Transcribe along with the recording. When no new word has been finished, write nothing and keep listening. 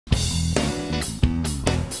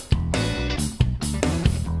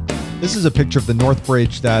This is a picture of the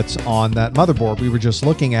Northbridge that's on that motherboard we were just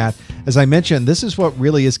looking at. As I mentioned, this is what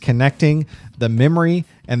really is connecting the memory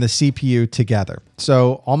and the CPU together.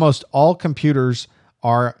 So almost all computers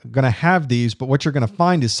are going to have these, but what you're going to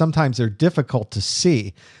find is sometimes they're difficult to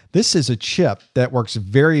see. This is a chip that works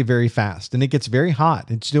very, very fast, and it gets very hot.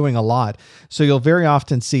 It's doing a lot. So you'll very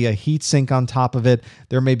often see a heat sink on top of it.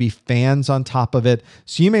 There may be fans on top of it.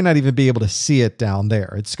 So you may not even be able to see it down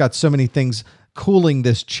there. It's got so many things cooling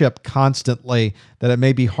this chip constantly that it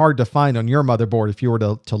may be hard to find on your motherboard if you were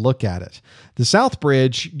to look at it. The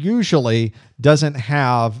Southbridge usually doesn't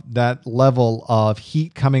have that level of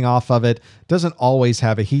heat coming off of it, doesn't always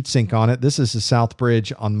have a heatsink on it. This is the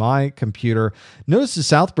Southbridge on my computer. Notice the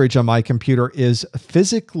Southbridge on my computer is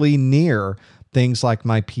physically near things like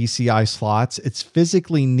my PCI slots. It's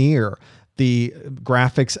physically near the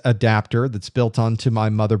graphics adapter that's built onto my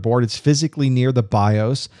motherboard. It's physically near the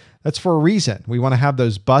BIOS. That's for a reason. We want to have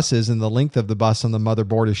those buses and the length of the bus on the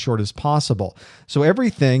motherboard as short as possible. So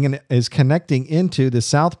everything is connecting into the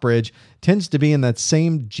Southbridge tends to be in that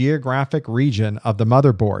same geographic region of the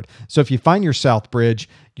motherboard. So if you find your Southbridge,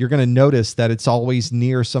 you're going to notice that it's always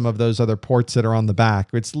near some of those other ports that are on the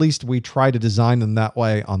back. At least we try to design them that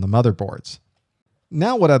way on the motherboards.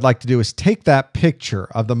 Now what I'd like to do is take that picture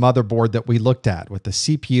of the motherboard that we looked at with the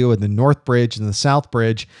CPU and the Northbridge and the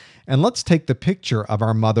Southbridge, and let's take the picture of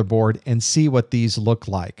our motherboard and see what these look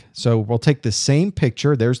like. So we'll take the same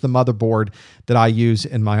picture. There's the motherboard that I use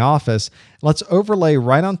in my office. Let's overlay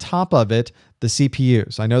right on top of it the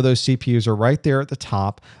CPUs. I know those CPUs are right there at the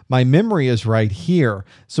top. My memory is right here.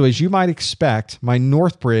 So as you might expect, my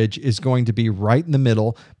Northbridge is going to be right in the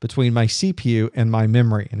middle between my CPU and my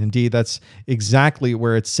memory. And indeed, that's exactly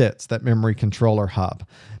where it sits, that memory controller hub.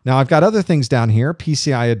 Now I've got other things down here,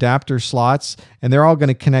 PCI adapter slots, and they're all going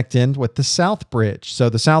to connect in with the Southbridge. So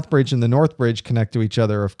the Southbridge and the Northbridge connect to each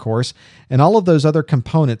other, of course, and all of those other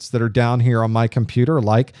components that are down here on my computer,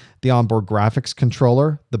 like the onboard graphics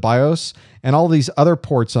controller, the BIOS, and all these other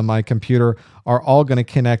ports on my computer are all going to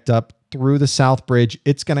connect up through the Southbridge.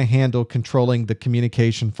 It's going to handle controlling the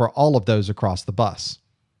communication for all of those across the bus.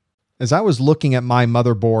 As I was looking at my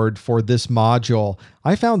motherboard for this module,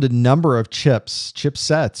 I found a number of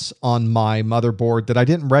chipsets on my motherboard that I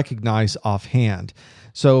didn't recognize offhand.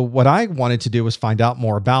 So what I wanted to do was find out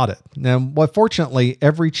more about it. Now, fortunately,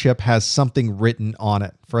 every chip has something written on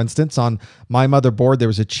it. For instance, on my motherboard, there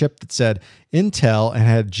was a chip that said Intel and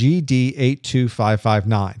had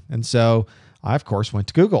GD82559. And so I, of course, went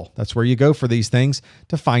to Google. That's where you go for these things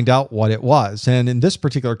to find out what it was. And in this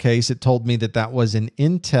particular case, it told me that that was an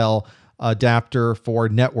Intel adapter for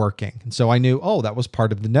networking. And so I knew, oh, that was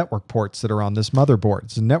part of the network ports that are on this motherboard.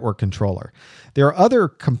 It's a network controller. There are other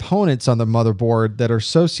components on the motherboard that are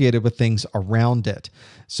associated with things around it.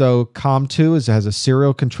 So CompTIA has a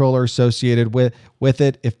serial controller associated with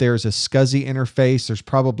it. If there's a SCSI interface, there's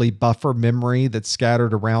probably buffer memory that's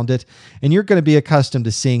scattered around it. And you're going to be accustomed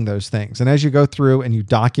to seeing those things. And as you go through and you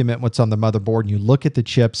document what's on the motherboard and you look at the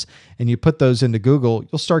chips and you put those into Google,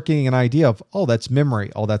 you'll start getting an idea of, oh, that's memory.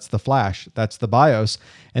 Oh, that's the flash. That's the BIOS.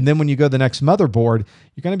 And then when you go to the next motherboard,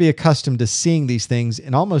 you're going to be accustomed to seeing these things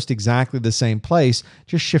in almost exactly the same place,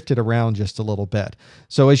 just shifted around just a little bit.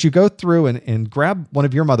 So as you go through and grab one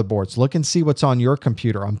of your motherboards, look and see what's on your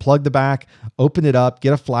computer, unplug the back, open it up,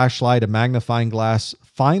 get a flashlight, a magnifying glass,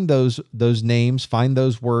 find those names, find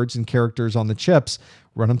those words and characters on the chips,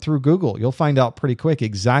 run them through Google. You'll find out pretty quick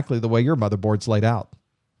exactly the way your motherboard's laid out.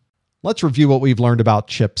 Let's review what we've learned about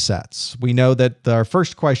chipsets. We know that our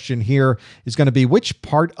first question here is going to be which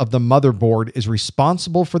part of the motherboard is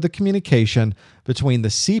responsible for the communication between the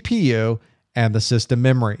CPU and the system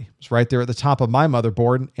memory. It's right there at the top of my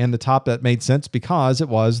motherboard, and the top that made sense because it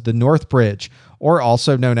was the Northbridge, or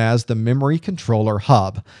also known as the memory controller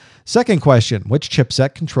hub. Second question, which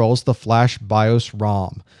chipset controls the flash BIOS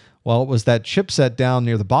ROM? Well, it was that chipset down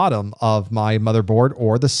near the bottom of my motherboard,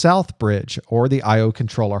 or the Southbridge, or the I/O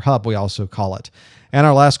controller hub, we also call it. And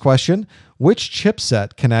our last question, which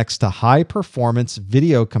chipset connects to high-performance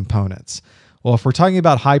video components? Well, if we're talking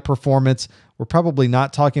about high performance, we're probably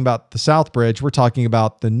not talking about the Southbridge, we're talking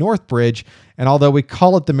about the Northbridge. And although we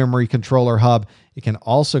call it the memory controller hub, it can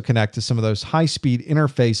also connect to some of those high-speed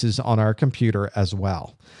interfaces on our computer as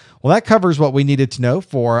well. Well, that covers what we needed to know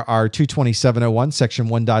for our 227.01 section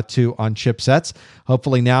 1.2 on chipsets.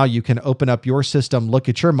 Hopefully now you can open up your system, look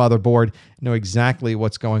at your motherboard, know exactly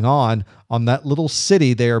what's going on that little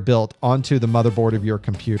city they are built onto the motherboard of your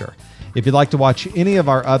computer. If you'd like to watch any of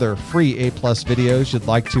our other free A+ videos, you'd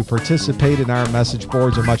like to participate in our message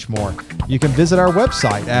boards or much more, you can visit our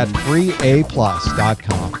website at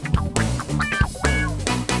freeaplus.com.